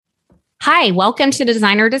Hi, welcome to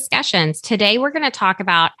Designer Discussions. Today, we're going to talk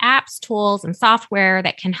about apps, tools, and software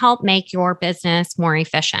that can help make your business more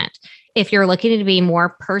efficient. If you're looking to be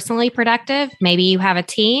more personally productive, maybe you have a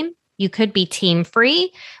team, you could be team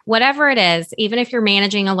free, whatever it is, even if you're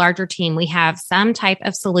managing a larger team, we have some type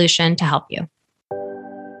of solution to help you.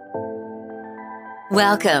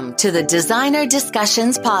 Welcome to the Designer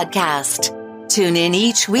Discussions podcast. Tune in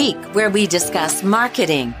each week where we discuss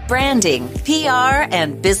marketing, branding, PR,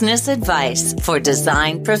 and business advice for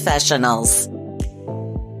design professionals.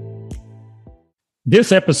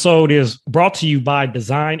 This episode is brought to you by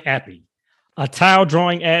Design Appy, a tile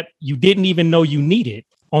drawing app you didn't even know you needed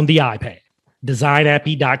on the iPad.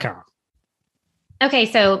 DesignAppy.com. Okay,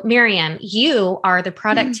 so Miriam, you are the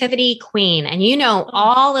productivity queen and you know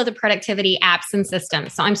all of the productivity apps and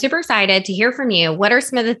systems. So I'm super excited to hear from you. What are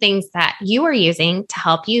some of the things that you are using to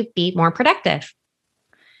help you be more productive?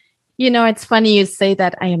 You know, it's funny you say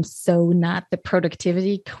that. I am so not the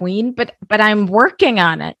productivity queen, but I'm working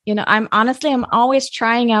on it. You know, I'm always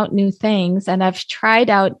trying out new things, and I've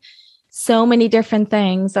tried out so many different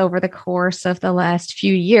things over the course of the last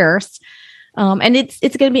few years. And it's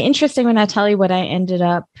going to be interesting when I tell you what I ended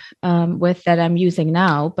up with that I'm using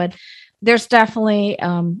now. But there's definitely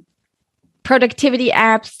productivity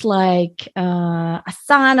apps like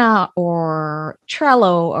Asana or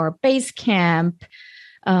Trello or Basecamp.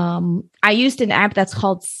 I used an app that's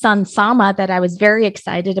called Sunsama that I was very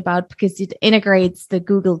excited about because it integrates the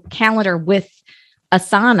Google Calendar with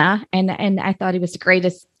Asana, and I thought it was the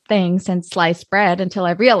greatest thing since sliced bread until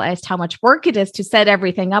I realized how much work it is to set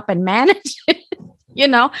everything up and manage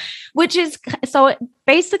it, which is so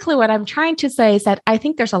basically what I'm trying to say is that I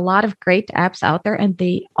think there's a lot of great apps out there and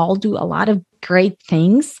they all do a lot of great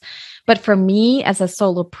things. But for me as a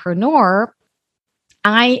solopreneur,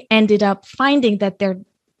 I ended up finding that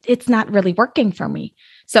it's not really working for me.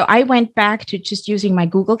 So I went back to just using my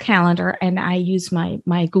Google Calendar and I use my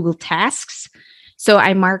Google Tasks. So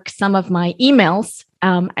I mark some of my emails.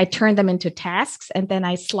 I turn them into tasks and then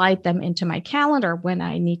I slide them into my calendar when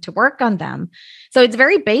I need to work on them. So it's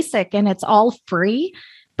very basic and it's all free,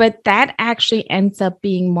 but that actually ends up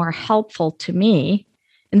being more helpful to me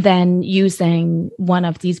than using one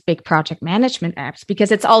of these big project management apps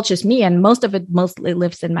because it's all just me and most of it mostly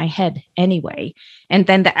lives in my head anyway. And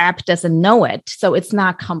then the app doesn't know it. So it's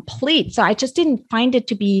not complete. So I just didn't find it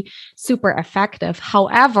to be super effective.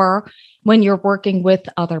 However, when you're working with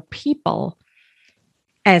other people,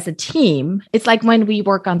 as a team, it's like when we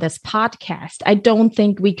work on this podcast, I don't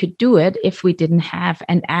think we could do it if we didn't have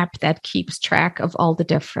an app that keeps track of all the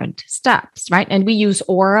different steps, right? And we use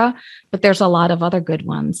Aura, but there's a lot of other good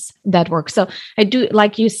ones that work. So I do,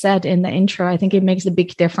 like you said in the intro, I think it makes a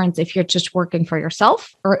big difference if you're just working for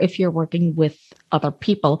yourself or if you're working with other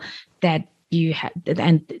people that you have,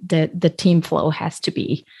 and the team flow has to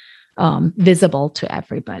be visible to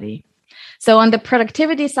everybody. So on the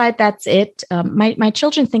productivity side, that's it. My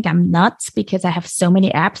children think I'm nuts because I have so many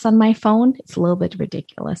apps on my phone. It's a little bit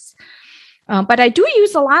ridiculous. But I do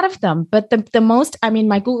use a lot of them. But the most,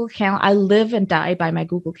 my Google Calendar, I live and die by my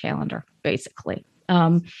Google Calendar, basically.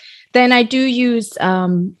 Then I do use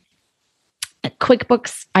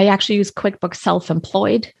QuickBooks. I actually use QuickBooks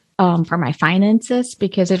Self-Employed for my finances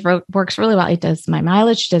because it works really well. It does my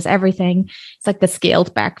mileage, does everything. It's like the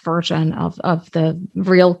scaled back version of the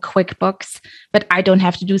real QuickBooks, but I don't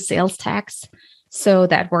have to do sales tax. So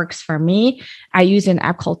that works for me. I use an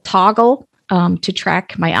app called Toggle to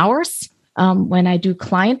track my hours when I do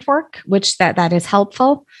client work, which that is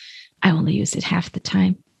helpful. I only use it half the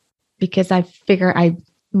time because I figure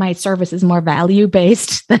my service is more value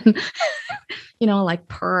based than like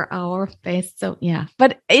per hour based. So yeah,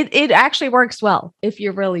 but it actually works well if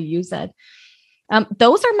you really use it.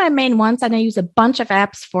 Those are my main ones. And I use a bunch of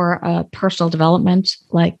apps for personal development,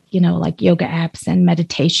 like yoga apps and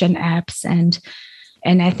meditation apps.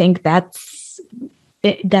 And I think that's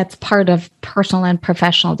part of personal and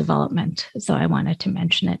professional development. So I wanted to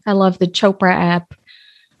mention it. I love the Chopra app.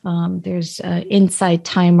 There's Insight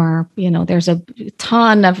Timer. There's a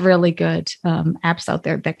ton of really good apps out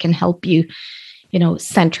there that can help you,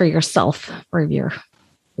 center yourself for your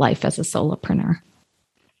life as a solopreneur.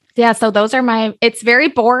 Yeah, so those are it's very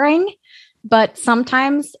boring, but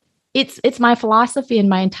sometimes it's my philosophy in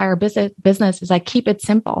my entire business is I keep it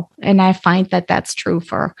simple. And I find that that's true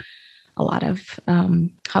for a lot of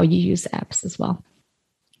how you use apps as well.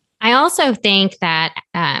 I also think that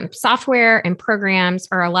software and programs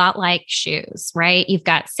are a lot like shoes, right? You've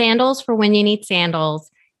got sandals for when you need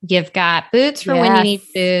sandals You've got boots for when you need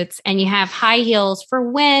boots, and you have high heels for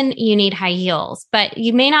when you need high heels, but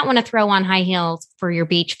you may not want to throw on high heels for your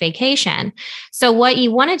beach vacation. So what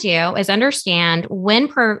you want to do is understand when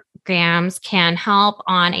programs can help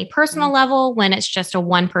on a personal level, when it's just a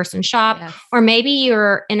one-person shop, or maybe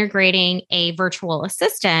you're integrating a virtual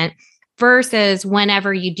assistant versus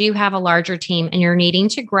whenever you do have a larger team and you're needing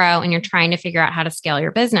to grow and you're trying to figure out how to scale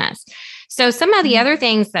your business. So some of the other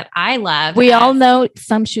things that I love. We all know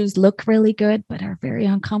some shoes look really good, but are very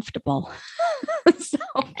uncomfortable.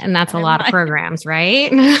 And that's a lot of programs, right?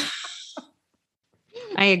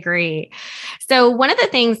 I agree. So one of the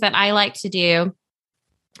things that I like to do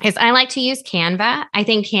is I like to use Canva. I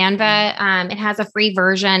think Canva, it has a free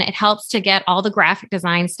version. It helps to get all the graphic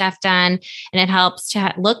design stuff done, and it helps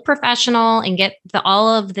to look professional and get all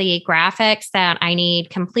of the graphics that I need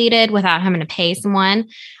completed without having to pay someone.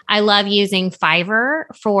 I love using Fiverr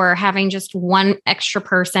for having just one extra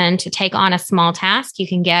person to take on a small task. You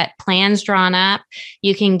can get plans drawn up.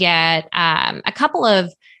 You can get a couple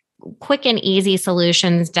of quick and easy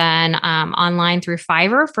solutions done online through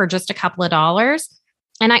Fiverr for just a couple of dollars.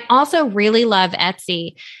 And I also really love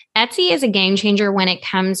Etsy. Etsy is a game changer when it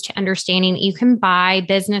comes to understanding you can buy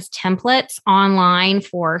business templates online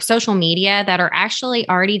for social media that are actually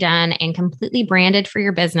already done and completely branded for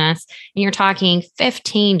your business. And you're talking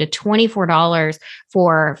 $15 to $24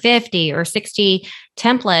 for 50 or 60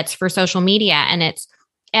 templates for social media. And it's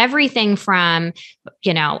everything from,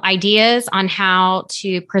 ideas on how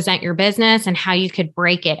to present your business and how you could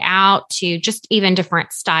break it out to just even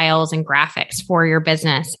different styles and graphics for your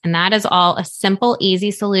business. And that is all a simple,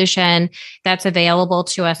 easy solution that's available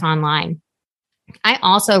to us online. I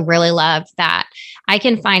also really love that I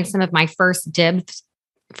can find some of my first dibs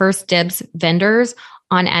vendors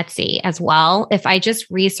on Etsy as well. If I just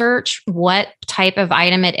research what type of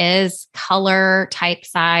item it is, color, type,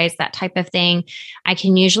 size, that type of thing, I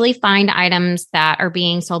can usually find items that are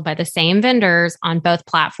being sold by the same vendors on both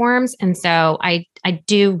platforms. And so I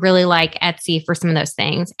do really like Etsy for some of those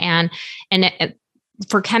things. And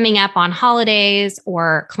for coming up on holidays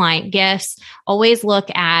or client gifts, always look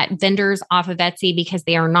at vendors off of Etsy because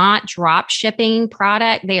they are not drop shipping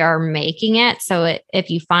product. They are making it. So if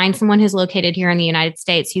you find someone who's located here in the United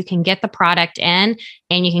States, you can get the product in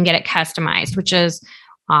and you can get it customized, which is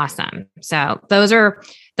awesome. So those are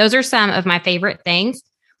some of my favorite things.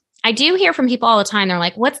 I do hear from people all the time. They're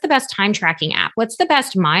like, what's the best time tracking app? What's the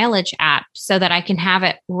best mileage app so that I can have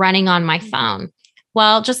it running on my phone?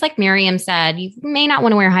 Well, just like Miriam said, you may not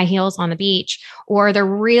want to wear high heels on the beach, or they're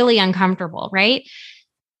really uncomfortable, right?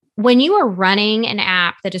 When you are running an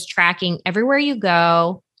app that is tracking everywhere you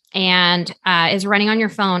go and is running on your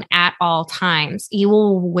phone at all times, you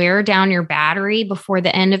will wear down your battery before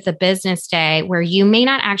the end of the business day, where you may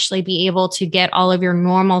not actually be able to get all of your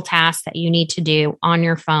normal tasks that you need to do on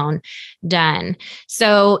your phone done.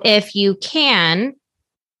 So if you can,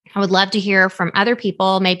 I would love to hear from other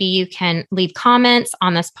people. Maybe you can leave comments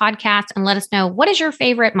on this podcast and let us know, what is your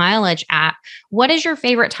favorite mileage app? What is your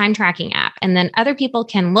favorite time tracking app? And then other people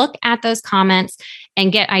can look at those comments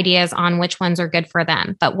and get ideas on which ones are good for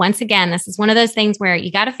them. But once again, this is one of those things where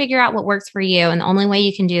you got to figure out what works for you. And the only way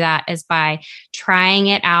you can do that is by trying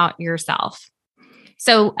it out yourself.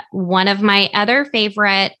 So one of my other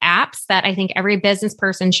favorite apps that I think every business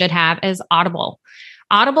person should have is Audible.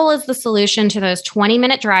 Audible is the solution to those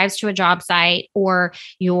 20-minute drives to a job site or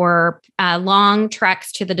your long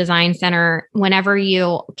treks to the design center whenever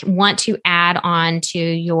you want to add on to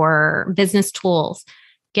your business tools.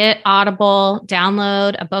 Get Audible,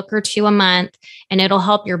 download a book or two a month, and it'll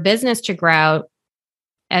help your business to grow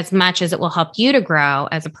as much as it will help you to grow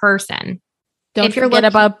as a person. Don't forget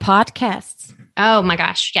about podcasts. Oh my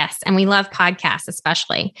gosh, yes. And we love podcasts,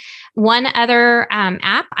 especially. One other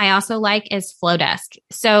app I also like is Flowdesk.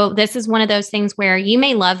 So this is one of those things where you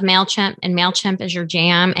may love MailChimp and MailChimp is your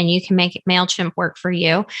jam and you can make MailChimp work for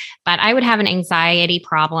you. But I would have an anxiety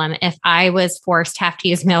problem if I was forced to have to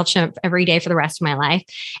use MailChimp every day for the rest of my life.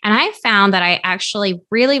 And I found that I actually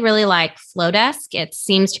really, really like Flowdesk. It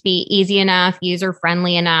seems to be easy enough,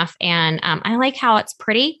 user-friendly enough, and I like how it's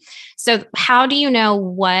pretty. So how do you know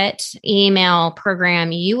what email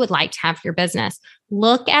program you would like to have for your business?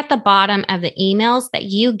 Look at the bottom of the emails that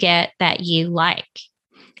you get that you like.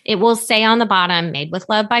 It will say on the bottom, made with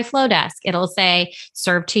love by Flowdesk. It'll say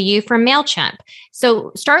served to you from MailChimp.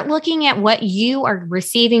 So start looking at what you are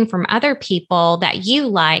receiving from other people that you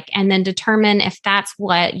like, and then determine if that's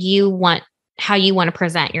what you want, how you want to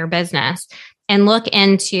present your business, and look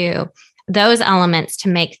into those elements to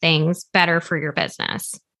make things better for your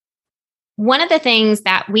business. One of the things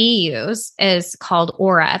that we use is called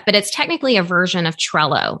Aura, but it's technically a version of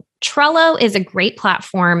Trello. Trello is a great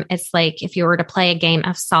platform. It's like if you were to play a game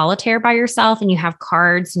of solitaire by yourself and you have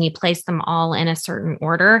cards and you place them all in a certain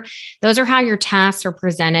order. Those are how your tasks are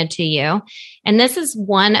presented to you. And this is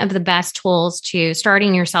one of the best tools to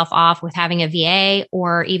starting yourself off with having a VA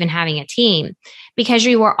or even having a team, because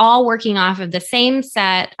you are all working off of the same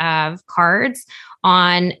set of cards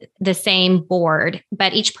on the same board,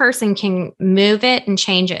 but each person can move it and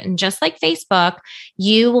change it. And just like Facebook,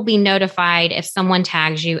 you will be notified if someone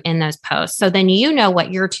tags you in those posts. So then you know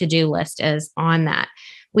what your to-do list is on that.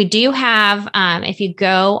 We do have, if you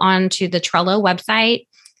go onto the Trello website,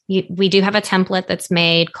 we do have a template that's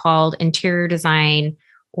made called Interior Design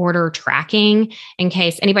Order Tracking, in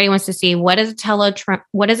case anybody wants to see what is a Trello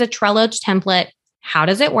template, how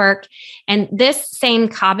does it work? And this same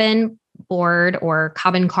Kanban board or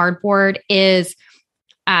Kanban cardboard is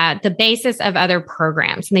the basis of other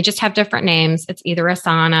programs, and they just have different names. It's either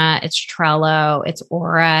Asana, it's Trello, it's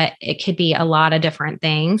Aura. It could be a lot of different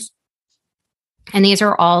things. And these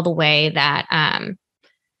are all the way that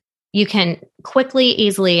you can quickly,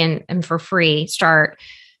 easily, and for free start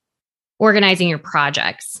organizing your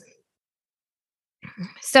projects.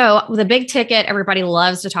 So the big ticket everybody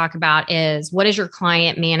loves to talk about is, what is your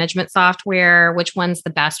client management software? Which one's the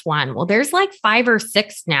best one? Well, there's like 5 or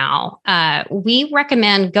 6 now. We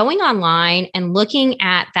recommend going online and looking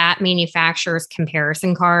at that manufacturer's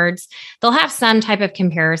comparison cards. They'll have some type of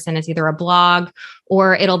comparison as either a blog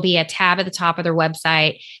or it'll be a tab at the top of their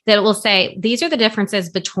website that will say, these are the differences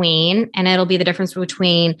between, and it'll be the difference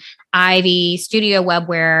between Ivy, Studio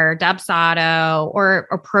Webware, Dubsado, or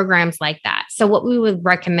programs like that. So what we would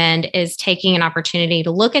recommend is taking an opportunity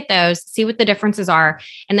to look at those, see what the differences are.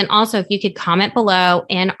 And then also, if you could comment below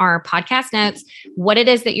in our podcast notes, what it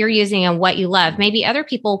is that you're using and what you love. Maybe other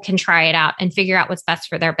people can try it out and figure out what's best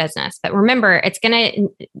for their business. But remember, it's going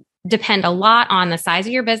to depend a lot on the size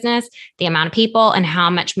of your business, the amount of people, and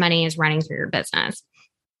how much money is running through your business.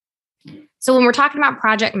 So when we're talking about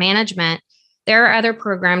project management, there are other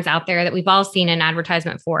programs out there that we've all seen an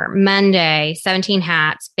advertisement for: Monday, 17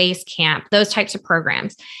 Hats, Basecamp, those types of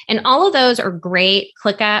programs. And all of those are great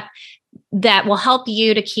ClickUp that will help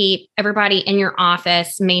you to keep everybody in your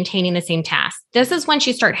office maintaining the same task. This is once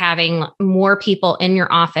you start having more people in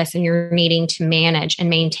your office and you're needing to manage and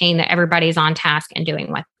maintain that everybody's on task and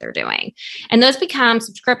doing what they're doing. And those become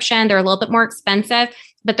subscription. They're a little bit more expensive,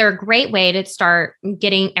 but they're a great way to start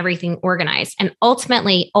getting everything organized. And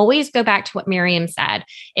ultimately, always go back to what Miriam said.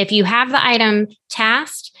 If you have the item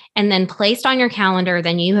tasked and then placed on your calendar,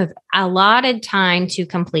 then you have allotted time to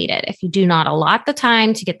complete it. If you do not allot the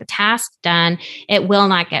time to get the task done, it will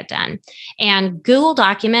not get done. And Google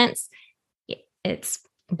Documents, it's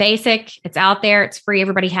basic, it's out there, it's free,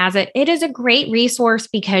 everybody has it. It is a great resource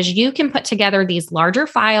because you can put together these larger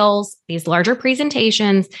files, these larger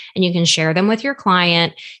presentations, and you can share them with your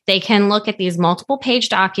client. They can look at these multiple page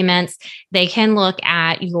documents. They can look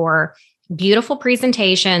at your beautiful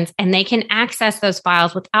presentations, and they can access those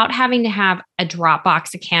files without having to have a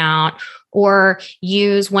Dropbox account or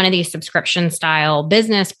use one of these subscription style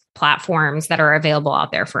business platforms that are available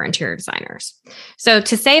out there for interior designers. So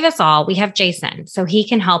to save us all, we have Jason, so he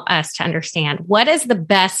can help us to understand what is the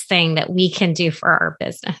best thing that we can do for our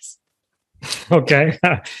business. Okay.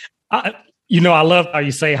 I love how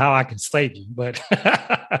you say how I can save you, but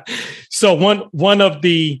so one of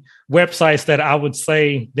the websites that I would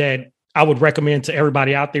say that I would recommend to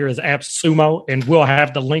everybody out there is AppSumo, and we'll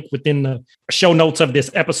have the link within the show notes of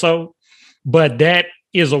this episode. But that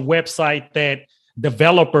is a website that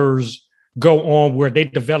developers go on where they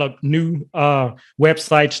develop new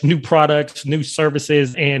websites, new products, new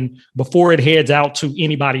services. And before it heads out to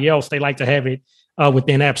anybody else, they like to have it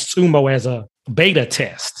within AppSumo as a beta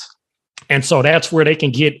test. And so that's where they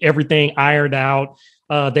can get everything ironed out.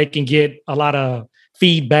 They can get a lot of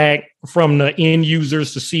feedback from the end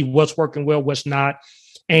users to see what's working well, what's not.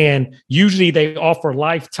 And usually they offer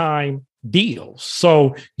lifetime deals.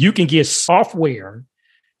 So you can get software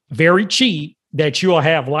very cheap that you'll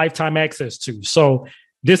have lifetime access to. So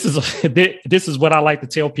this is what I like to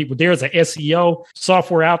tell people. There's an SEO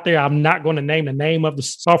software out there. I'm not going to name the name of the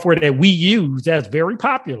software that we use that's very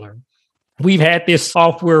popular. We've had this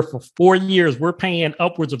software for 4 years. We're paying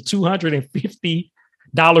upwards of $250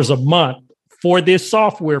 a month for this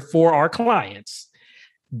software for our clients.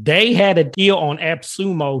 They had a deal on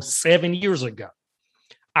AppSumo 7 years ago.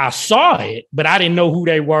 I saw it, but I didn't know who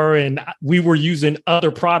they were. And we were using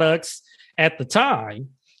other products at the time.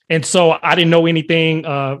 And so I didn't know anything,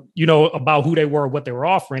 about who they were, what they were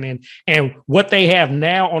offering, and what they have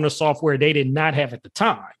now on the software, they did not have at the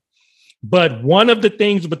time. But one of the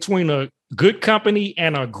things between a good company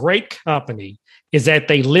and a great company is that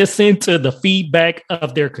they listen to the feedback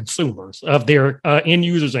of their consumers, of their end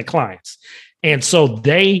users and clients. And so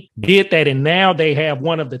they did that. And now they have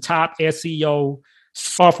one of the top SEO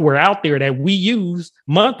software out there that we use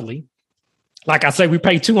monthly. Like I say, we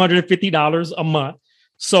pay $250 a month.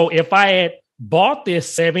 So if I had bought this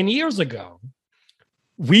 7 years ago,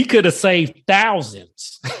 we could have saved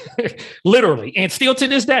thousands, literally, and still to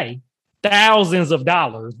this day, thousands of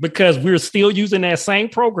dollars, because we're still using that same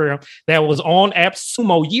program that was on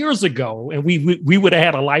AppSumo years ago, and we would have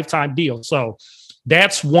had a lifetime deal. So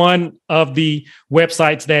that's one of the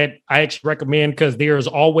websites that I actually recommend, because there's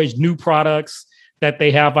always new products that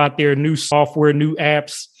they have out there, new software, new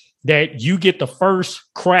apps that you get the first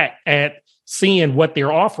crack at seeing what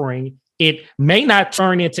they're offering. It may not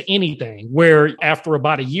turn into anything, where after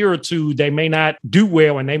about a year or two, they may not do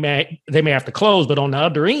well and they may have to close. But on the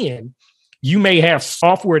other end, you may have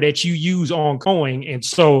software that you use ongoing. And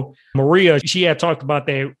so Maria, she had talked about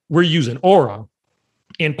that we're using Aura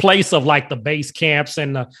in place of like the Basecamps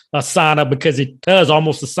and the Asana, because it does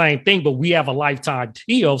almost the same thing, but we have a lifetime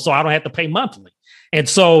deal, so I don't have to pay monthly. And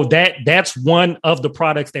so that's one of the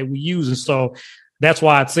products that we use. And so that's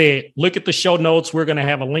why I said, look at the show notes. We're going to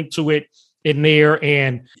have a link to it in there,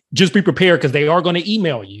 and just be prepared, because they are going to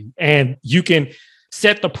email you, and you can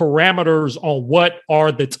set the parameters on what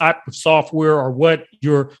are the type of software or what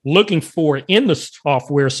you're looking for in the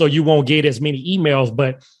software, so you won't get as many emails.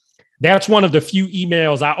 But that's one of the few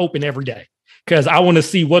emails I open every day, because I want to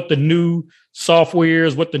see what the new software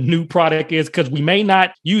is, what the new product is, because we may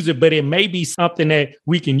not use it, but it may be something that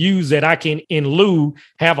we can use that I can, in lieu,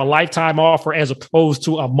 have a lifetime offer as opposed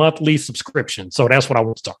to a monthly subscription. So that's what I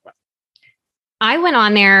want to talk about. I went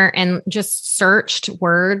on there and just searched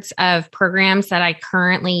words of programs that I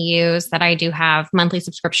currently use that I do have monthly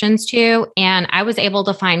subscriptions to. And I was able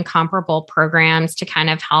to find comparable programs to kind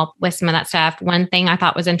of help with some of that stuff. One thing I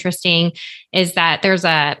thought was interesting is that there's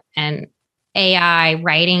an AI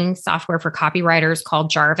writing software for copywriters called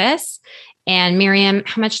Jarvis. And Miriam,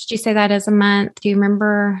 how much did you say that is a month? Do you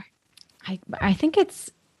remember? I think it's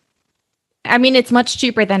much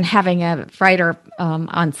cheaper than having a writer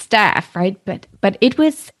on staff, right? But it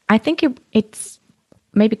was, I think it's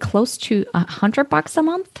maybe close to $100 a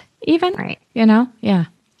month, even. Right. Yeah.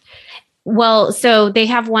 Well, so they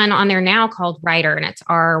have one on there now called Writer, and it's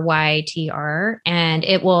RYTR, and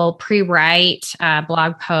it will pre-write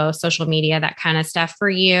blog posts, social media, that kind of stuff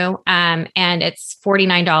for you. And it's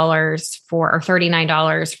 $49 or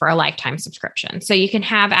 $39 for a lifetime subscription. So you can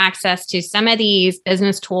have access to some of these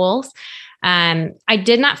business tools. I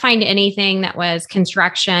did not find anything that was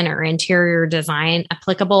construction or interior design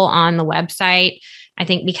applicable on the website. I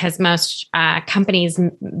think because most companies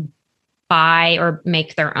buy or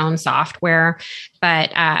make their own software,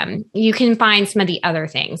 but you can find some of the other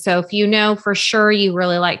things. So if you know for sure you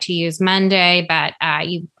really like to use Monday, but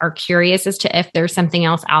you are curious as to if there's something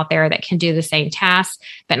else out there that can do the same tasks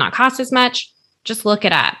but not cost as much, just look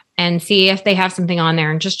it up and see if they have something on there,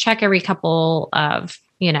 and just check every couple of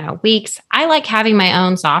weeks. I like having my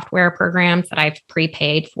own software programs that I've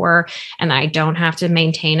prepaid for, and I don't have to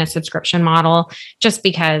maintain a subscription model, just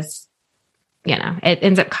because it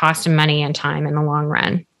ends up costing money and time in the long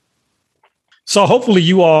run. So hopefully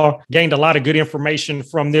you all gained a lot of good information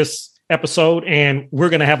from this episode, and we're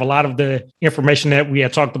going to have a lot of the information that we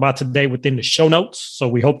had talked about today within the show notes. So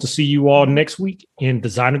we hope to see you all next week in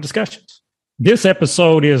Designer Discussions. This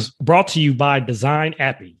episode is brought to you by Design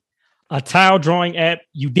Appy, a tile drawing app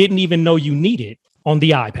you didn't even know you needed on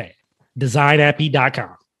the iPad.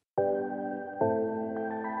 DesignAppy.com.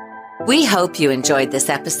 We hope you enjoyed this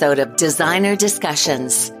episode of Designer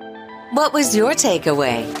Discussions. What was your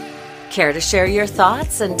takeaway? Care to share your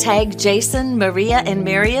thoughts and tag Jason, Maria, and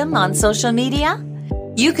Miriam on social media?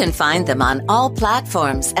 You can find them on all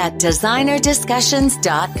platforms at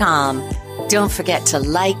designerdiscussions.com. Don't forget to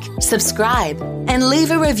like, subscribe, and leave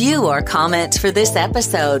a review or comment for this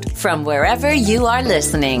episode from wherever you are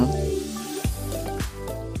listening.